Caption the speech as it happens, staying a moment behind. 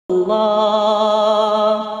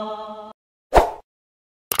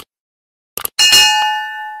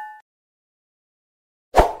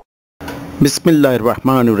বিসমিল্লাহির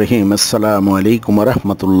রহমানির রহিম। আসসালামু আলাইকুম ওয়া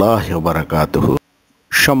রাহমাতুল্লাহি ওয়া বারাকাতুহু।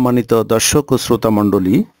 সম্মানিত দর্শক ও শ্রোতা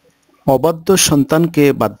মণ্ডলী, অবাধ্য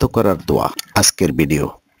সন্তানকে বাধ্য করার দোয়া আজকের ভিডিও।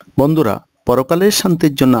 বন্ধুরা, পরকালের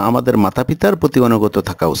শান্তির জন্য আমাদের মাতাপিতার প্রতি অনুগত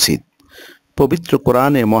থাকা উচিত। পবিত্র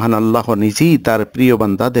কোরআনে মহান আল্লাহ নিজেই তার প্রিয়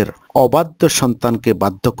বান্দাদের অবাধ্য সন্তানকে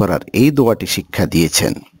বাধ্য করার এই দোয়াটি শিক্ষা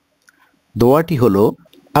দিয়েছেন। দোয়াটি হলো,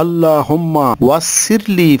 আল্লাহুম্মা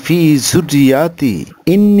ওয়াসসিরলি ফি যুররিয়াতি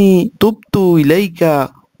ইন্নী তুবতু ইলাইকা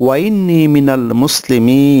ওয়া ইন্নী মিনাল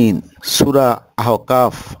মুসলিমিন। সূরা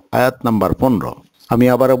আহকাফ আয়াত নাম্বার 15। আমি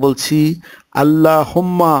আবারও বলছি,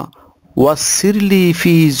 আল্লাহুম্মা ওয়াসসিরলি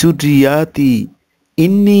ফি যুররিয়াতি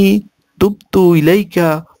ইন্নী তুবতু ইলাইকা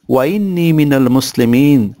ওয়া ইন্নী মিনাল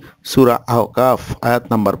মুসলিমিন। সূরা আহকাফ আয়াত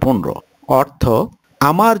নাম্বার 15। অর্থ,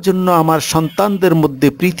 আমার জন্য আমার সন্তানদের মধ্যে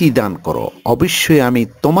প্রীতি দান করো, অবশ্যই আমি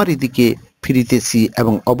তোমারই দিকে ফিরিতেছি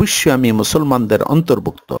এবং অবশ্যই আমি মুসলমানদের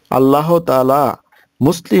অন্তর্ভুক্ত। আল্লাহ তাআলা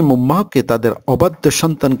মুসলিম উম্মাহকে তাদের অবাধ্য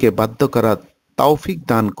সন্তানকে বাধ্য করার তৌফিক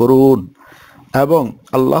দান করুন এবং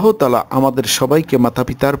আল্লাহ তাআলা আমাদের সবাইকে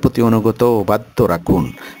মাতাপিতার প্রতি অনুগত ও বাধ্য রাখুন।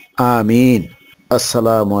 আমিন।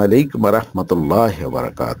 আসসালামু আলাইকুম ওয়া রাহমাতুল্লাহি ওয়া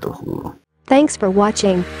বারাকাতুহু। Thanks for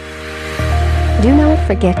watching. Do not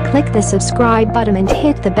forget click the subscribe button and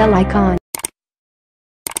hit the bell icon.